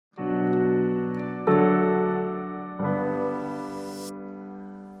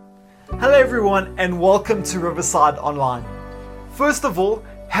everyone, and welcome to Riverside Online. First of all,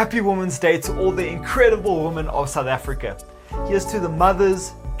 happy Women's Day to all the incredible women of South Africa. Here's to the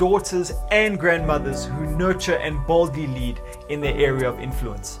mothers, daughters and grandmothers who nurture and boldly lead in their area of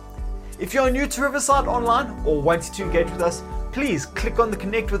influence. If you're new to Riverside Online or want to engage with us, please click on the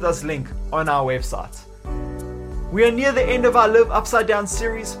Connect With Us link on our website. We are near the end of our Live Upside Down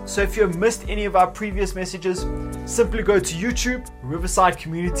series, so if you have missed any of our previous messages, simply go to YouTube, Riverside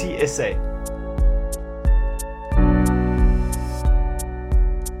Community SA.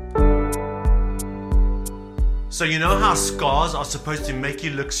 So you know how scars are supposed to make you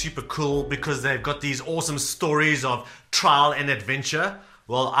look super cool because they've got these awesome stories of trial and adventure?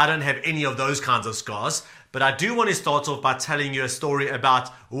 Well, I don't have any of those kinds of scars, but I do want to start off by telling you a story about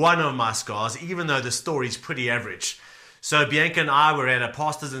one of my scars, even though the story is pretty average. So Bianca and I were at a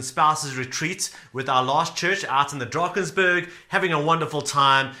pastors and spouses retreat with our last church out in the Drakensberg, having a wonderful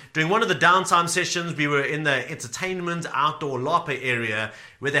time. During one of the downtime sessions, we were in the entertainment outdoor LARPA area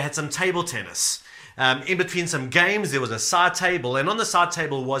where they had some table tennis. In between some games, there was a side table, and on the side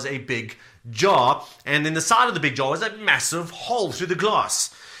table was a big jar, and in the side of the big jar was a massive hole through the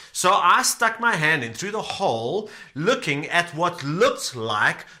glass. So I stuck my hand in through the hole, looking at what looked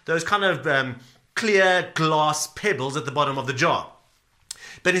like those kind of clear glass pebbles at the bottom of the jar.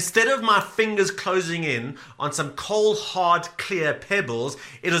 But instead of my fingers closing in on some cold, hard, clear pebbles,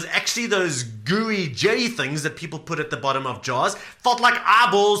 it was actually those gooey, jelly things that people put at the bottom of jars. Felt like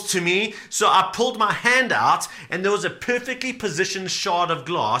eyeballs to me, so I pulled my hand out, and there was a perfectly positioned shard of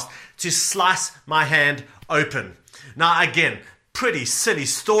glass to slice my hand open. Now again, pretty silly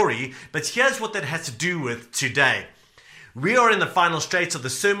story, but here's what that has to do with today. We are in the final straits of the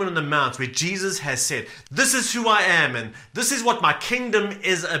Sermon on the Mount where Jesus has said, this is who I am and this is what my kingdom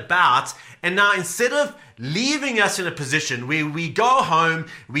is about. And now instead of leaving us in a position where we go home,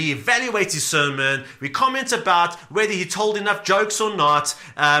 we evaluate his sermon, we comment about whether he told enough jokes or not,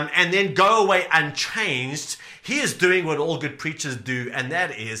 and then go away unchanged, he is doing what all good preachers do, and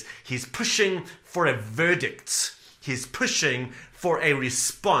that is he's pushing for a verdict. He's pushing for a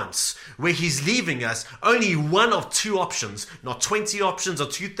response where he's leaving us only one of two options, not 20 options or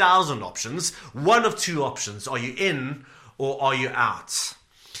 2,000 options, one of two options. Are you in or are you out?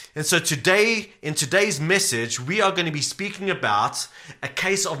 And so today, in today's message, we are going to be speaking about a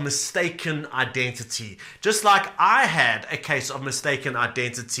case of mistaken identity. Just like I had a case of mistaken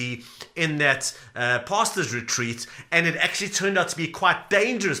identity in that pastor's retreat, and it actually turned out to be quite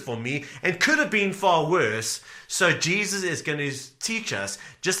dangerous for me and could have been far worse. So Jesus is going to teach us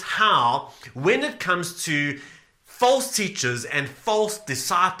just how, when it comes to false teachers and false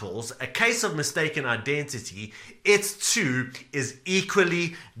disciples, a case of mistaken identity, it too is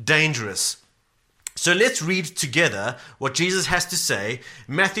equally dangerous. So let's read together what Jesus has to say.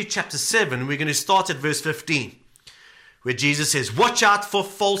 Matthew chapter 7, we're going to start at verse 15, where Jesus says, "Watch out for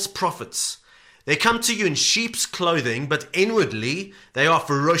false prophets. They come to you in sheep's clothing, but inwardly they are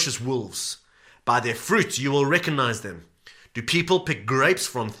ferocious wolves. By their fruit you will recognize them. Do people pick grapes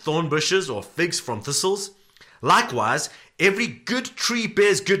from thorn bushes or figs from thistles? Likewise, every good tree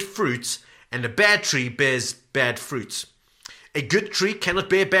bears good fruit, and a bad tree bears bad fruit. A good tree cannot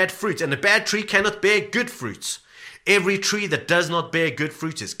bear bad fruit, and a bad tree cannot bear good fruit. Every tree that does not bear good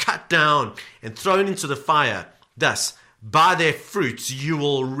fruit is cut down and thrown into the fire. Thus, by their fruits you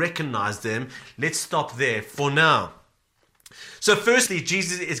will recognize them." Let's stop there for now. So firstly,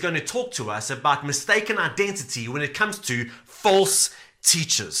 Jesus is going to talk to us about mistaken identity when it comes to false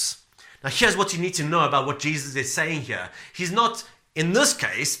teachers. Now here's what you need to know about what Jesus is saying here. He's not, in this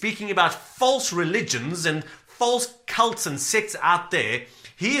case, speaking about false religions and false cults and sects out there.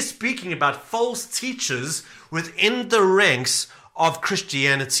 He is speaking about false teachers within the ranks of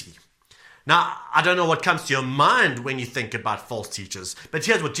Christianity. Now, I don't know what comes to your mind when you think about false teachers, but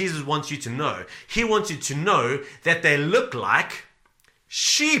here's what Jesus wants you to know. He wants you to know that they look like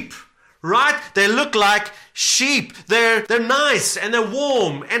sheep. Right? They look like sheep. They're nice and they're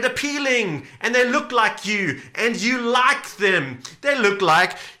warm and appealing and they look like you and you like them. They look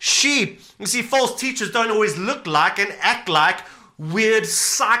like sheep. You see, false teachers don't always look like and act like weird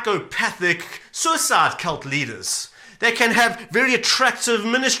psychopathic suicide cult leaders. They can have very attractive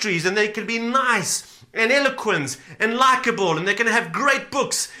ministries and they can be nice and eloquent and likable, and they can have great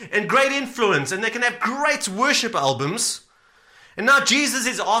books and great influence, and they can have great worship albums. And now Jesus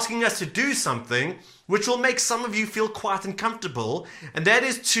is asking us to do something which will make some of you feel quite uncomfortable, and that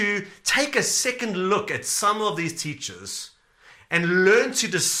is to take a second look at some of these teachers and learn to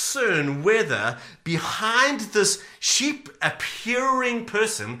discern whether behind this sheep-appearing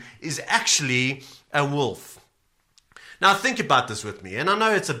person is actually a wolf. Now think about this with me, and I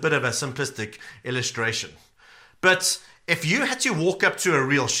know it's a bit of a simplistic illustration, but if you had to walk up to a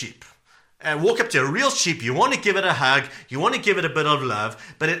real sheep, you want to give it a hug, you want to give it a bit of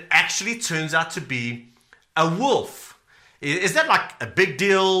love, but it actually turns out to be a wolf. Is that like a big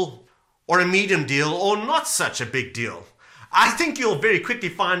deal or a medium deal or not such a big deal? I think you'll very quickly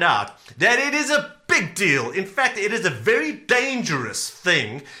find out that it is a big deal. In fact, it is a very dangerous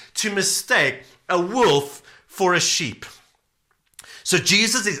thing to mistake a wolf for a sheep. So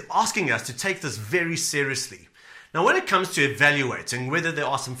Jesus is asking us to take this very seriously. Now, when it comes to evaluating whether there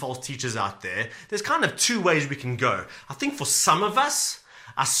are some false teachers out there, there's kind of two ways we can go. I think for some of us,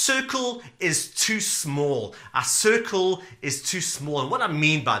 our circle is too small. Our circle is too small. And what I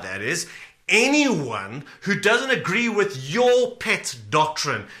mean by that is anyone who doesn't agree with your pet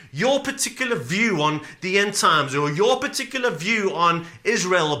doctrine, your particular view on the end times, or your particular view on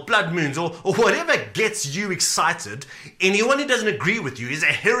Israel or blood moons, or whatever gets you excited, anyone who doesn't agree with you is a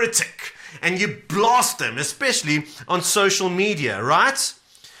heretic. And you blast them, especially on social media, right?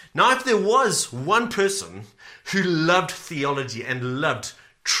 Now, if there was one person who loved theology and loved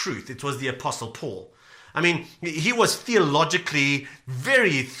truth, it was the Apostle Paul. I mean, he was theologically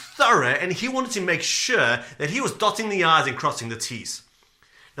very thorough, and he wanted to make sure that he was dotting the I's and crossing the T's.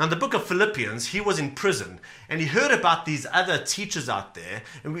 Now, in the book of Philippians, he was in prison, and he heard about these other teachers out there,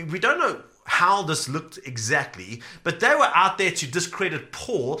 and we don't know how this looked exactly, but they were out there to discredit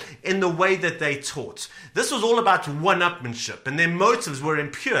Paul in the way that they taught. This was all about one-upmanship, and their motives were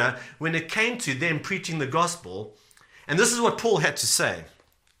impure when it came to them preaching the gospel. And this is what Paul had to say.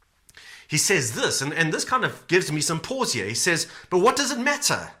 He says this, and this kind of gives me some pause here. He says, but what does it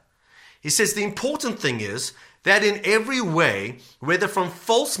matter? He says, the important thing is that in every way, whether from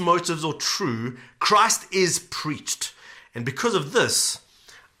false motives or true, Christ is preached. And because of this,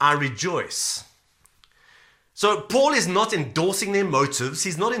 I rejoice. So Paul is not endorsing their motives.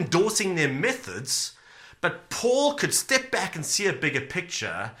 He's not endorsing their methods. But Paul could step back and see a bigger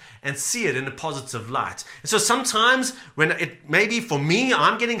picture and see it in a positive light. And so sometimes when it maybe for me,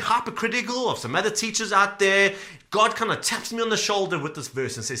 I'm getting hypercritical of some other teachers out there, God kind of taps me on the shoulder with this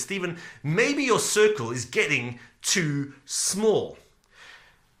verse and says, Stephen, maybe your circle is getting too small.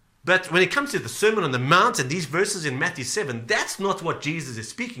 But when it comes to the Sermon on the Mount and these verses in Matthew 7, that's not what Jesus is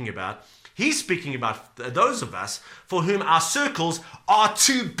speaking about. He's speaking about those of us for whom our circles are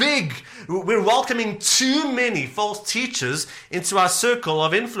too big. We're welcoming too many false teachers into our circle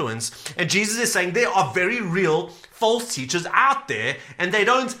of influence. And Jesus is saying there are very real false teachers out there, and they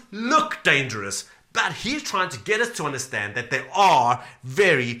don't look dangerous. But he's trying to get us to understand that they are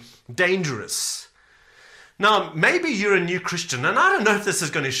very dangerous. Now, maybe you're a new Christian, and I don't know if this is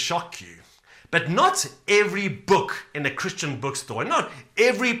going to shock you, but not every book in a Christian bookstore, and not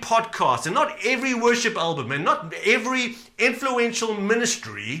every podcast, and not every worship album, and not every influential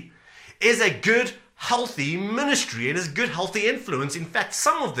ministry is a good, healthy ministry. It is good, healthy influence. In fact,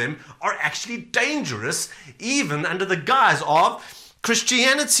 some of them are actually dangerous, even under the guise of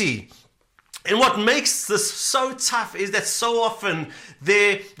Christianity. And what makes this so tough is that so often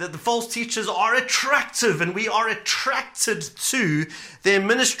the false teachers are attractive, and we are attracted to their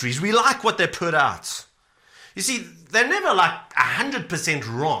ministries. We like what they put out. You see, they're never like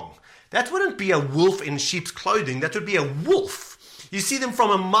 100% wrong. That wouldn't be a wolf in sheep's clothing. That would be a wolf. You see them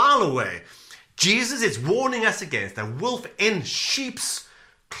from a mile away. Jesus is warning us against a wolf in sheep's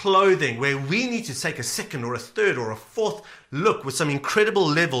clothing, where we need to take a second or a third or a fourth look with some incredible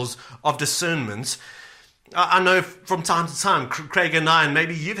levels of discernment. I know from time to time, Craig and I, and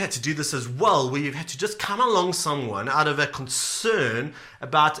maybe you've had to do this as well, where you've had to just come along someone out of a concern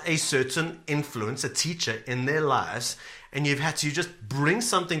about a certain influence, a teacher in their lives, and you've had to just bring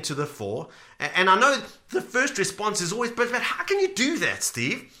something to the fore. And I know the first response is always, but how can you do that,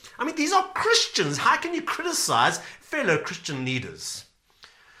 Steve? I mean, these are Christians. How can you criticize fellow Christian leaders?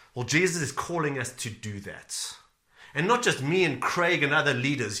 Well, Jesus is calling us to do that. And not just me and Craig and other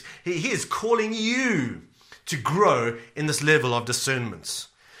leaders. He is calling you to grow in this level of discernment.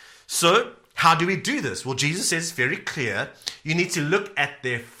 So, how do we do this? Well, Jesus says very clear, you need to look at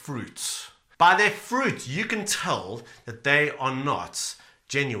their fruit. By their fruit, you can tell that they are not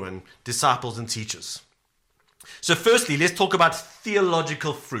genuine disciples and teachers. So firstly, let's talk about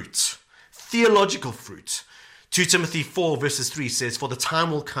theological fruit. Theological fruit. 2 Timothy 4 verses 3 says, for the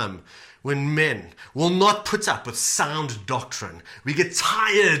time will come when men will not put up with sound doctrine. We get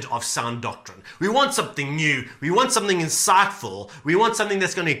tired of sound doctrine. We want something new. We want something insightful. We want something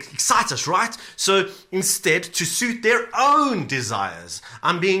that's going to excite us, right? So instead, to suit their own desires,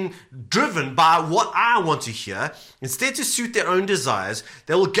 I'm being driven by what I want to hear. Instead, to suit their own desires,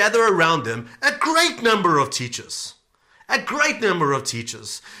 they will gather around them a great number of teachers. A great number of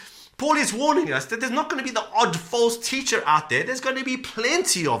teachers. Paul is warning us that there's not going to be the odd false teacher out there. There's going to be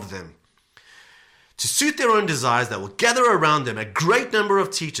plenty of them. To suit their own desires, they will gather around them a great number of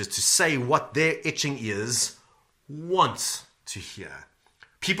teachers to say what their itching ears want to hear.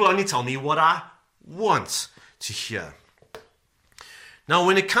 People only tell me what I want to hear. Now,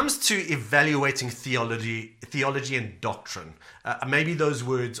 when it comes to evaluating theology and doctrine, maybe those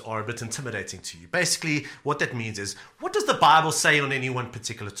words are a bit intimidating to you. Basically, what that means is, what does the Bible say on any one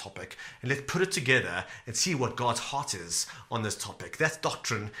particular topic? And let's put it together and see what God's heart is on this topic. That's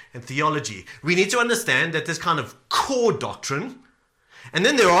doctrine and theology. We need to understand that there's kind of core doctrine, and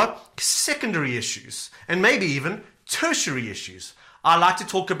then there are secondary issues, and maybe even tertiary issues. I like to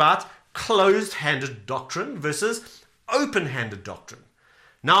talk about closed-handed doctrine versus open-handed doctrine.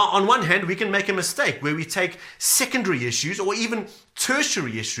 Now, on one hand, we can make a mistake where we take secondary issues or even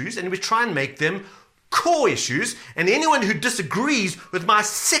tertiary issues and we try and make them core issues, and anyone who disagrees with my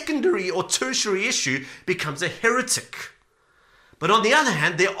secondary or tertiary issue becomes a heretic. But on the other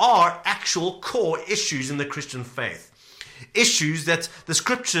hand, there are actual core issues in the Christian faith. Issues that the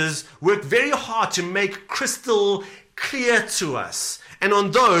scriptures work very hard to make crystal clear to us. And on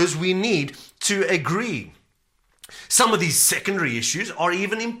those, we need to agree. Some of these secondary issues are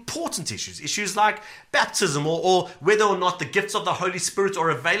even important issues. Issues like baptism or whether or not the gifts of the Holy Spirit are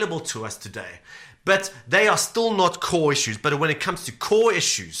available to us today. But they are still not core issues. But when it comes to core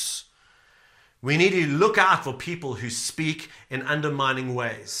issues, we need to look out for people who speak in undermining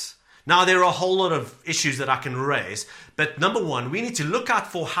ways. Now, there are a whole lot of issues that I can raise. But number one, we need to look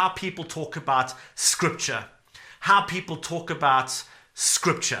out for how people talk about Scripture. How people talk about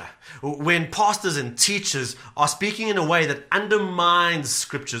Scripture. When pastors and teachers are speaking in a way that undermines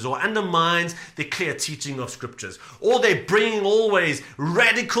Scriptures or undermines the clear teaching of Scriptures, or they're bringing always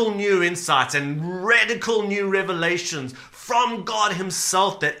radical new insights and radical new revelations from God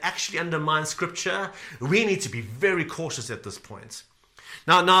Himself that actually undermine Scripture, we need to be very cautious at this point.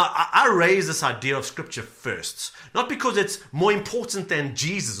 Now, I raise this idea of Scripture first, not because it's more important than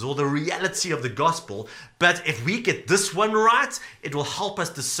Jesus or the reality of the gospel, but if we get this one right, it will help us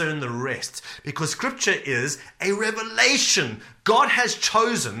discern the rest, because Scripture is a revelation. God has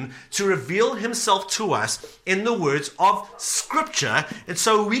chosen to reveal Himself to us in the words of Scripture, and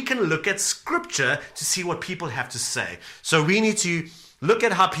so we can look at Scripture to see what people have to say. So we need to look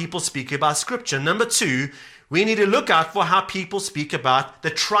at how people speak about Scripture. Number two, we need to look out for how people speak about the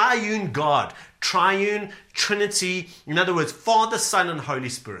triune God, triune Trinity, in other words, Father, Son, and Holy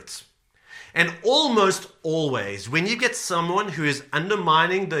Spirit. And almost always, when you get someone who is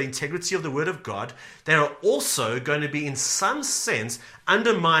undermining the integrity of the Word of God, they are also going to be, in some sense,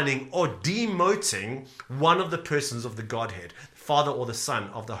 undermining or demoting one of the persons of the Godhead, Father or the Son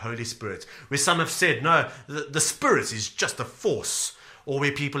of the Holy Spirit. Where some have said, no, the Spirit is just a force. Or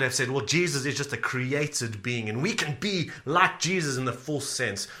where people have said, well, Jesus is just a created being and we can be like Jesus in the full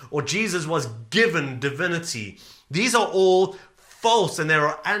sense. Or Jesus was given divinity. These are all false and they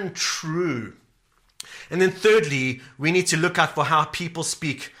are untrue. And then thirdly, we need to look out for how people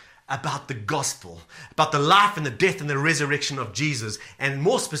speak about the gospel, about the life and the death and the resurrection of Jesus, and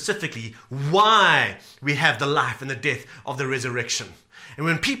more specifically, why we have the life and the death of the resurrection. And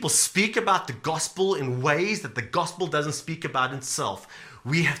when people speak about the gospel in ways that the gospel doesn't speak about itself,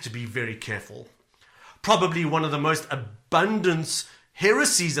 we have to be very careful. Probably one of the most abundant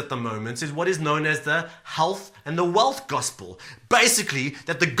heresies at the moment is what is known as the health and the wealth gospel. Basically,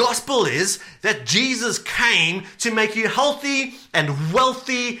 that the gospel is that Jesus came to make you healthy and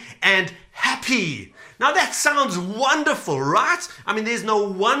wealthy and happy. Now that sounds wonderful, right? I mean, there's no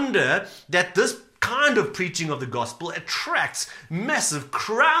wonder that this kind of preaching of the gospel attracts massive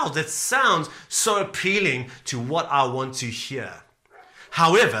crowds. It sounds so appealing to what I want to hear.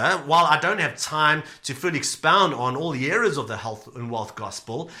 However, while I don't have time to fully expound on all the areas of the health and wealth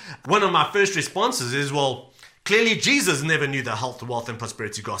gospel, one of my first responses is, well, clearly Jesus never knew the health, wealth, and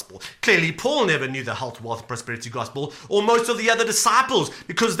prosperity gospel. Clearly Paul never knew the health, wealth, and prosperity gospel, or most of the other disciples,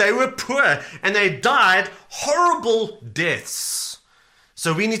 because they were poor and they died horrible deaths.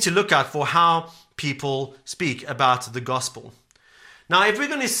 So we need to look out for how people speak about the gospel. Now, if we're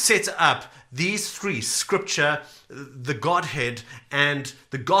going to set up these three, Scripture, the Godhead, and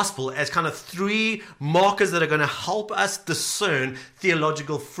the gospel, as kind of three markers that are going to help us discern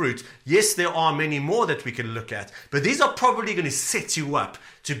theological fruit, yes, there are many more that we can look at, but these are probably going to set you up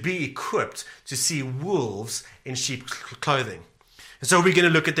to be equipped to see wolves in sheep clothing. And so we're going to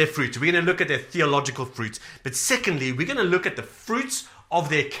look at their fruit. We're going to look at their theological fruit. But secondly, we're going to look at the fruits of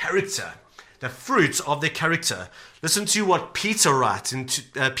their character. The fruits of their character. Listen to what Peter writes in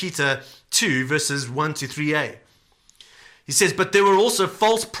Peter 2, verses 1 to 3a. He says, but there were also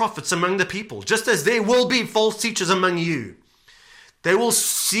false prophets among the people, just as there will be false teachers among you. They will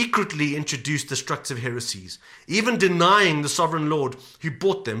secretly introduce destructive heresies, even denying the sovereign Lord who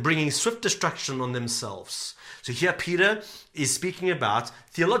bought them, bringing swift destruction on themselves. So here Peter is speaking about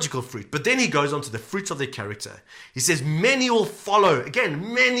theological fruit, but then he goes on to the fruits of their character. He says, many will follow,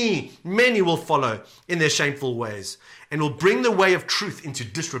 again, many will follow in their shameful ways, and will bring the way of truth into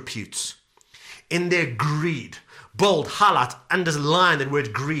disrepute. In their greed, bold, highlight, underline that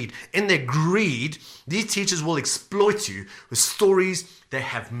word greed. In their greed, these teachers will exploit you with stories they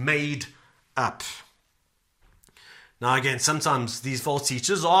have made up. Now again, sometimes these false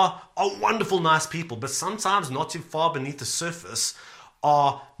teachers are wonderful, nice people, but sometimes not too far beneath the surface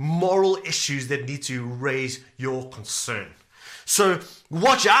are moral issues that need to raise your concern. So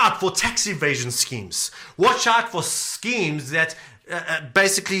watch out for tax evasion schemes. Watch out for schemes that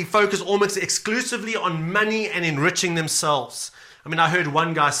basically focus almost exclusively on money and enriching themselves. I mean, I heard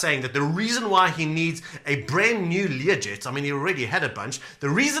one guy saying that the reason why he needs a brand new Learjet, I mean, he already had a bunch. The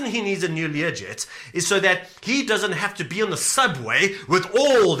reason he needs a new Learjet is so that he doesn't have to be on the subway with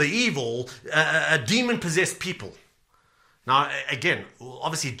all the evil, demon-possessed people. Now, again,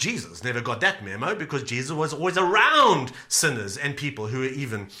 obviously Jesus never got that memo because Jesus was always around sinners and people who were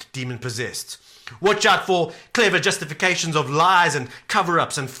even demon-possessed. Watch out for clever justifications of lies and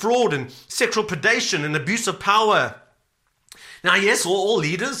cover-ups and fraud and sexual predation and abuse of power. Now, yes, all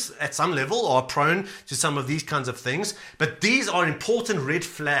leaders at some level are prone to some of these kinds of things, but these are important red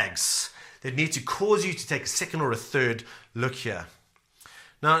flags that need to cause you to take a second or a third look here.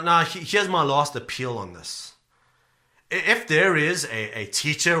 Now here's my last appeal on this. If there is a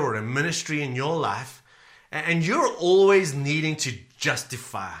teacher or a ministry in your life, and you're always needing to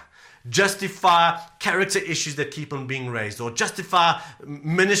justify character issues that keep on being raised, or justify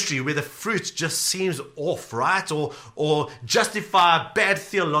ministry where the fruit just seems off, right? Or justify bad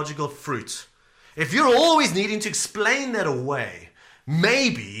theological fruit. If you're always needing to explain that away,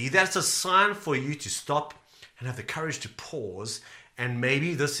 maybe that's a sign for you to stop and have the courage to pause, and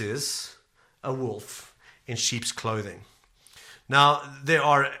maybe this is a wolf in sheep's clothing. Now, there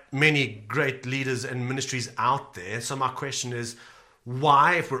are many great leaders and ministries out there, so my question is,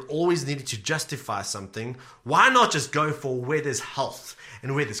 why, if we're always needing to justify something, why not just go for where there's health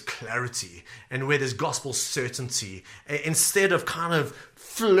and where there's clarity and where there's gospel certainty, instead of kind of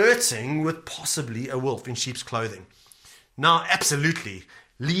flirting with possibly a wolf in sheep's clothing? Now, absolutely,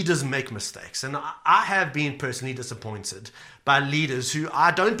 leaders make mistakes, and I have been personally disappointed by leaders who I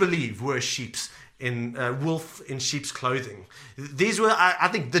don't believe were wolf in sheep's clothing. These were, I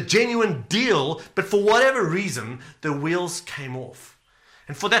think, the genuine deal, but for whatever reason, the wheels came off.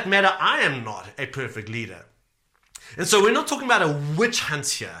 And for that matter, I am not a perfect leader. And so we're not talking about a witch hunt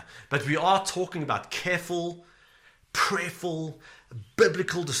here, but we are talking about careful, prayerful,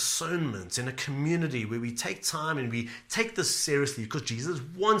 biblical discernment in a community where we take time and we take this seriously because Jesus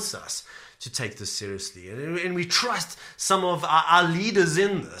wants us to take this seriously. And we trust some of our leaders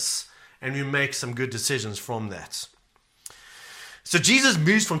in this, and we make some good decisions from that. So Jesus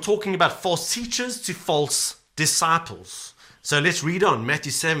moves from talking about false teachers to false disciples. So let's read on,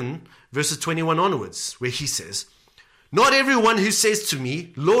 Matthew 7, verses 21 onwards, where he says, "Not everyone who says to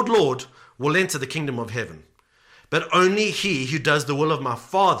me, 'Lord, Lord,' will enter the kingdom of heaven, but only he who does the will of my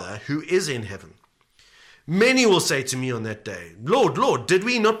Father who is in heaven. Many will say to me on that day, 'Lord, Lord, did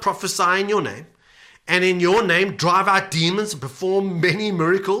we not prophesy in your name, and in your name drive out demons and perform many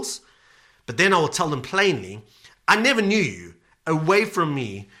miracles?' But then I will tell them plainly, 'I never knew you. Away from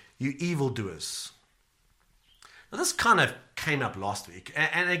me, you evildoers.'" Now this kind of came up last week,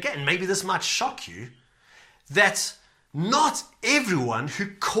 and again, maybe this might shock you, that not everyone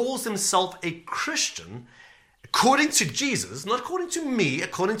who calls himself a Christian, according to Jesus, not according to me,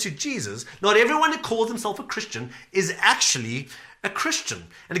 according to Jesus, not everyone who calls himself a Christian is actually a Christian.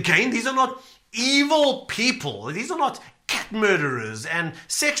 And again, these are not evil people. These are not cat murderers and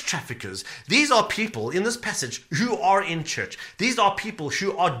sex traffickers. These are people in this passage who are in church. These are people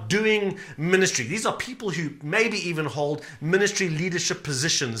who are doing ministry. These are people who maybe even hold ministry leadership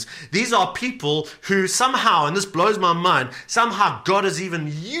positions. These are people who somehow, and this blows my mind, somehow God has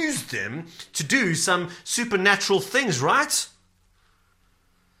even used them to do some supernatural things, right?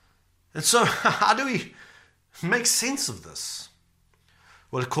 And so how do we make sense of this?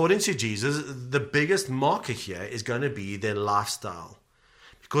 Well, according to Jesus, the biggest marker here is going to be their lifestyle.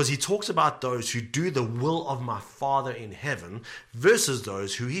 Because he talks about those who do the will of my Father in heaven versus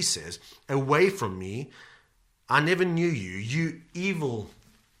those who, he says, "Away from me, I never knew you, you evil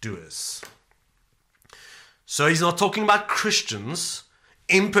doers." So he's not talking about Christians,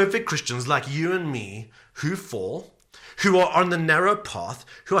 imperfect Christians like you and me, who fall, who are on the narrow path,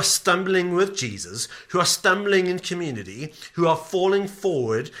 who are stumbling with Jesus, who are stumbling in community, who are falling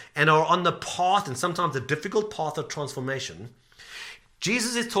forward and are on the path, and sometimes the difficult path of transformation.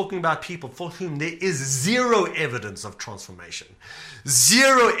 Jesus is talking about people for whom there is zero evidence of transformation,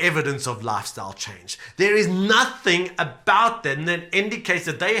 zero evidence of lifestyle change. There is nothing about them that indicates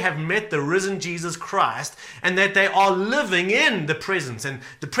that they have met the risen Jesus Christ and that they are living in the presence, and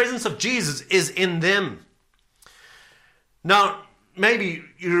the presence of Jesus is in them. Now, maybe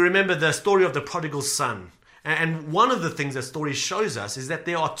you remember the story of the prodigal son. And one of the things that story shows us is that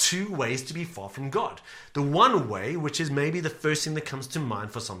there are two ways to be far from God. The one way, which is maybe the first thing that comes to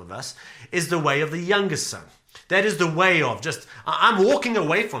mind for some of us, is the way of the younger son. That is the way of just, I'm walking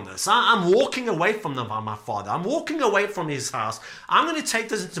away from this. I'm walking away from my father. I'm walking away from his house. I'm going to take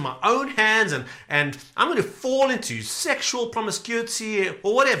this into my own hands and I'm going to fall into sexual promiscuity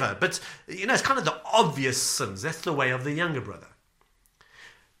or whatever. But, it's kind of the obvious sins. That's the way of the younger brother.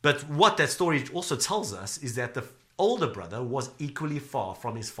 But what that story also tells us is that the older brother was equally far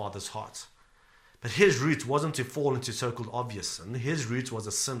from his father's heart. But his root wasn't to fall into so-called obvious sin. His root was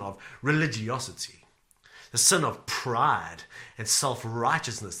a sin of religiosity, the sin of pride and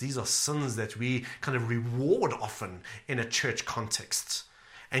self-righteousness. These are sins that we kind of reward often in a church context.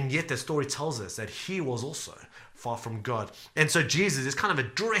 And yet the story tells us that he was also far from God. And so Jesus is kind of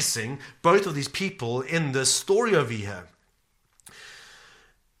addressing both of these people in this story over here.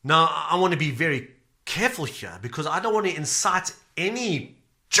 Now, I want to be very careful here because I don't want to incite any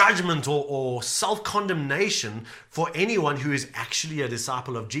judgment or self-condemnation for anyone who is actually a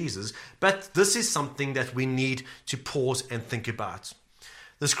disciple of Jesus. But this is something that we need to pause and think about.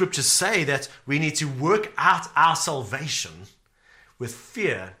 The scriptures say that we need to work out our salvation with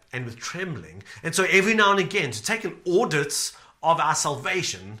fear and with trembling. And so every now and again, to take an audit of our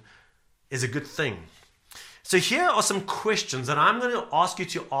salvation is a good thing. So here are some questions that I'm going to ask you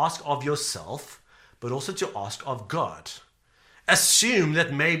to ask of yourself, but also to ask of God. Assume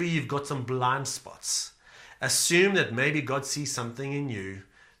that maybe you've got some blind spots. Assume that maybe God sees something in you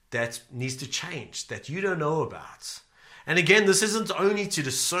that needs to change, that you don't know about. And again, this isn't only to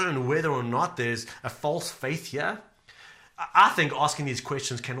discern whether or not there's a false faith here. I think asking these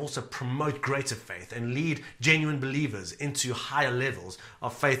questions can also promote greater faith and lead genuine believers into higher levels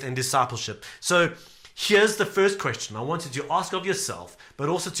of faith and discipleship. So here's the first question I want you to ask of yourself, but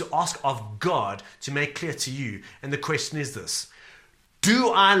also to ask of God to make clear to you. And the question is this: do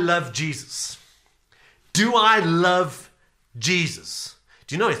I love Jesus? Do I love Jesus?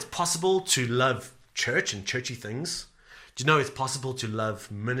 Do you know it's possible to love church and churchy things? Do you know it's possible to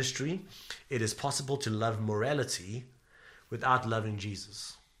love ministry? It is possible to love morality without loving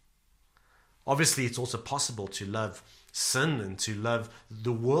Jesus. Obviously, it's also possible to love sin and to love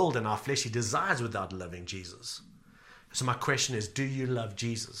the world and our fleshly desires without loving Jesus. So my question is, do you love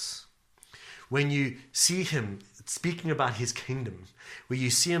Jesus? When you see him speaking about his kingdom, where you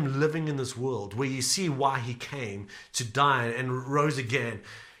see him living in this world, where you see why he came to die and rose again,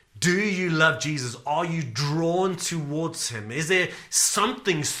 do you love Jesus? Are you drawn towards him? Is there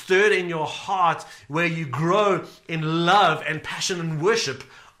something stirred in your heart where you grow in love and passion and worship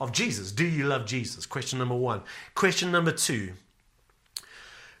of Jesus? Do you love Jesus? Question number one. Question number two: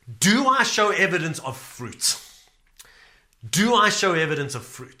 do I show evidence of fruit? Do I show evidence of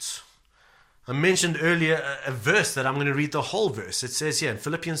fruit? I mentioned earlier a verse that I'm going to read the whole verse. It says here in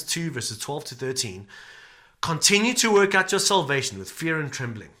Philippians 2 verses 12 to 13, continue to work out your salvation with fear and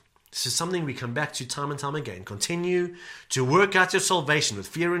trembling. This is something we come back to time and time again. Continue to work out your salvation with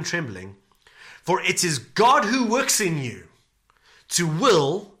fear and trembling, for it is God who works in you to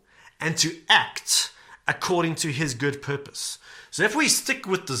will and to act according to his good purpose. So if we stick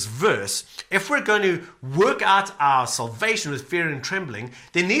with this verse, if we're going to work out our salvation with fear and trembling,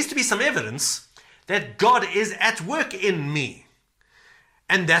 there needs to be some evidence that God is at work in me.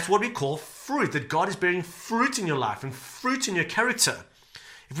 And that's what we call fruit, that God is bearing fruit in your life and fruit in your character.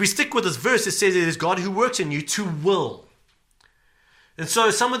 If we stick with this verse, it says it is God who works in you to will. And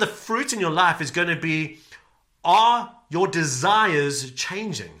so some of the fruit in your life is going to be, are your desires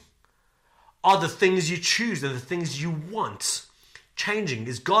changing? Are the things you choose and the things you want changing?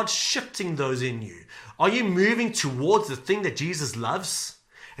 Is God shifting those in you? Are you moving towards the thing that Jesus loves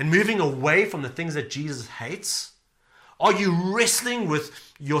and moving away from the things that Jesus hates? Are you wrestling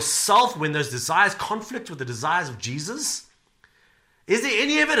with yourself when those desires conflict with the desires of Jesus? Is there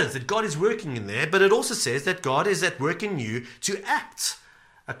any evidence that God is working in there? But it also says that God is at work in you to act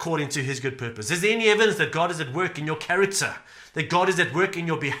according to his good purpose. Is there any evidence that God is at work in your character? That God is at work in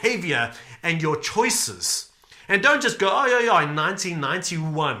your behavior and your choices? And don't just go, oh, yeah, in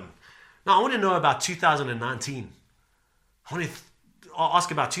 1991. No, I want to know about 2019. I want to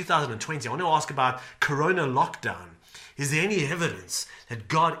ask about 2020. I want to ask about Corona lockdown. Is there any evidence that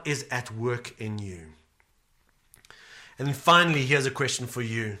God is at work in you? And then finally, here's a question for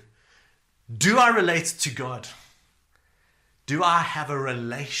you. Do I relate to God? Do I have a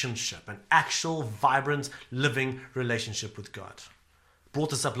relationship, an actual, vibrant, living relationship with God?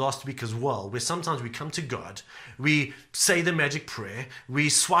 Brought this up last week as well, where sometimes we come to God, we say the magic prayer, we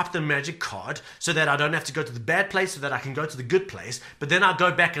swipe the magic card so that I don't have to go to the bad place, so that I can go to the good place, but then I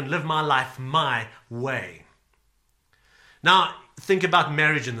go back and live my life my way. Now, think about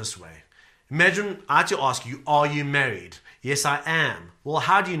marriage in this way. Imagine I had to ask you, are you married? Yes, I am. Well,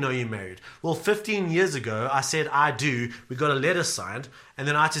 how do you know you're married? Well, 15 years ago, I said I do. We got a letter signed, and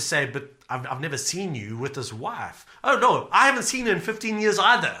then I had to say, but I've never seen you with this wife. Oh, no, I haven't seen her in 15 years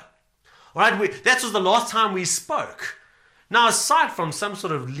either. All right, that was the last time we spoke. Now, aside from some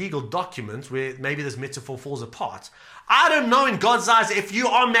sort of legal document where maybe this metaphor falls apart, I don't know in God's eyes if you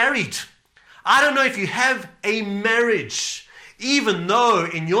are married. I don't know if you have a marriage, even though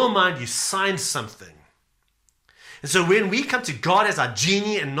in your mind you signed something. And so when we come to God as our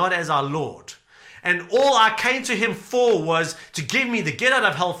genie and not as our Lord, and all I came to him for was to give me the get out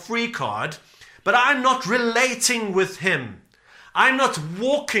of hell free card, but I'm not relating with him. I'm not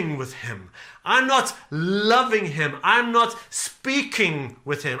walking with him. I'm not loving him. I'm not speaking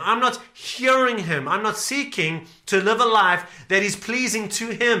with him. I'm not hearing him. I'm not seeking to live a life that is pleasing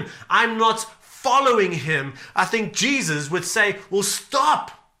to him. I'm not following him. I think Jesus would say, well, stop.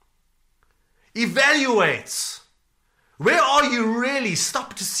 Evaluate. Where are you really?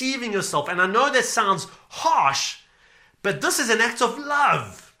 Stop deceiving yourself. And I know that sounds harsh, but this is an act of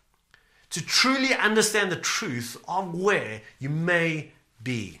love to truly understand the truth of where you may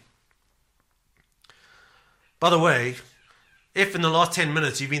be. By the way, if in the last 10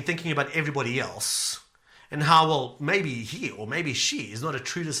 minutes you've been thinking about everybody else and how, well, maybe he or maybe she is not a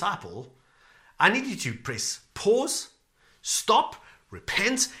true disciple, I need you to press pause, stop,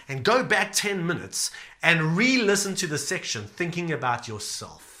 repent, and go back 10 minutes and re-listen to the section thinking about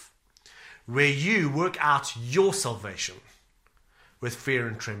yourself, where you work out your salvation with fear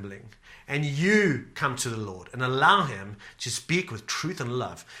and trembling, and you come to the Lord and allow him to speak with truth and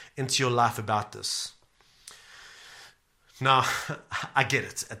love into your life about this. Now, I get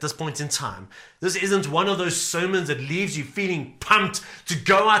it. At this point in time, this isn't one of those sermons that leaves you feeling pumped to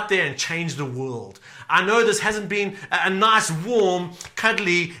go out there and change the world. I know this hasn't been a nice, warm,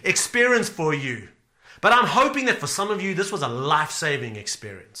 cuddly experience for you. But I'm hoping that for some of you, this was a life-saving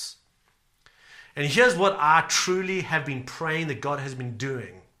experience. And here's what I truly have been praying that God has been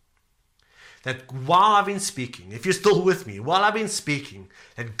doing. That while I've been speaking, if you're still with me, while I've been speaking,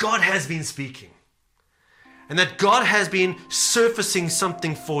 that God has been speaking. And that God has been surfacing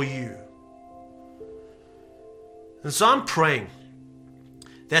something for you. And so I'm praying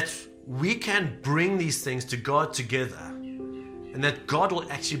that we can bring these things to God together. And that God will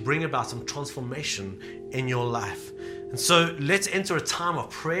actually bring about some transformation in your life. And so let's enter a time of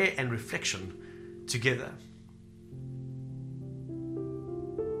prayer and reflection together.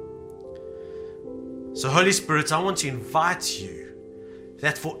 So Holy Spirit, I want to invite you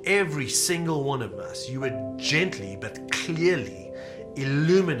that for every single one of us, you would gently but clearly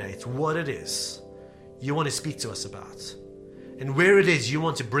illuminate what it is you want to speak to us about and where it is you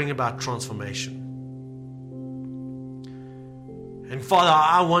want to bring about transformation. And Father,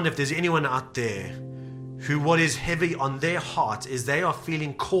 I wonder if there's anyone out there who what is heavy on their heart is they are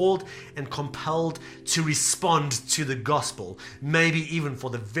feeling called and compelled to respond to the gospel, maybe even for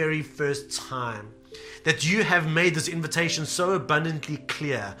the very first time. That you have made this invitation so abundantly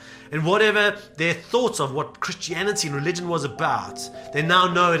clear. And whatever their thoughts of what Christianity and religion was about, they now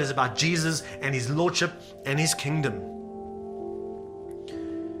know it is about Jesus and his lordship and his kingdom.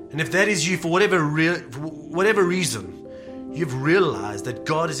 And if that is you, for whatever reason, you've realized that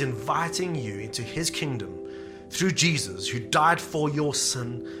God is inviting you into his kingdom through Jesus, who died for your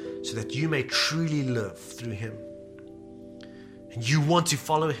sin so that you may truly live through him. And you want to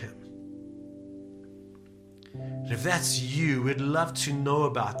follow him. And if that's you, we'd love to know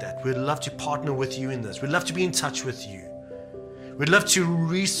about that. We'd love to partner with you in this. We'd love to be in touch with you. We'd love to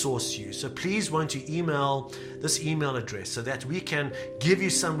resource you. So please won't you email this email address so that we can give you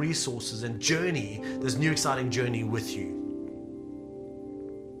some resources and journey this new exciting journey with you.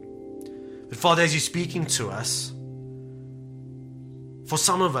 But Father, as you're speaking to us, for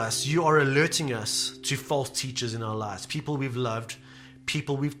some of us, you are alerting us to false teachers in our lives. People we've loved,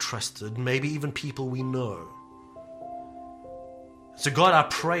 people we've trusted, maybe even people we know. So God, I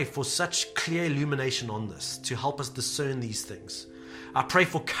pray for such clear illumination on this to help us discern these things. I pray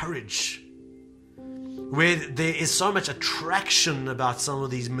for courage where there is so much attraction about some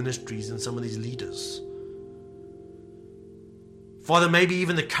of these ministries and some of these leaders. Father, maybe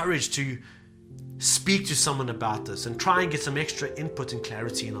even the courage to speak to someone about this and try and get some extra input and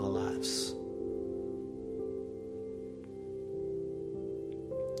clarity in our lives.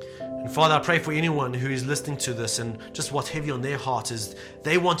 And Father, I pray for anyone who is listening to this and just what's heavy on their heart is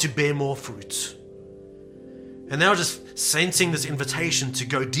they want to bear more fruit. And they're just sensing this invitation to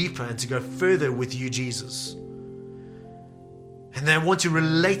go deeper and to go further with you, Jesus. And they want to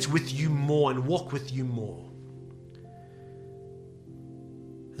relate with you more and walk with you more.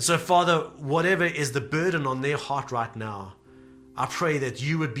 And so, Father, whatever is the burden on their heart right now, I pray that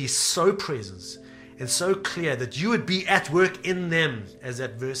you would be so present and so clear, that you would be at work in them, as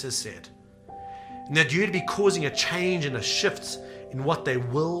that verse has said. And that you would be causing a change and a shift in what they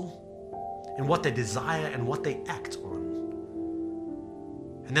will, in what they desire, and what they act on.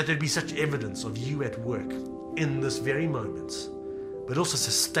 And that there'd be such evidence of you at work in this very moment, but also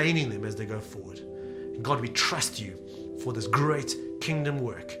sustaining them as they go forward. And God, we trust you for this great kingdom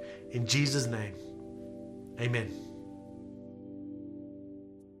work. In Jesus' name, amen.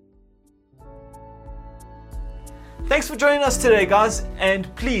 Thanks for joining us today, guys,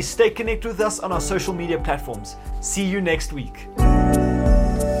 and please stay connected with us on our social media platforms. See you next week.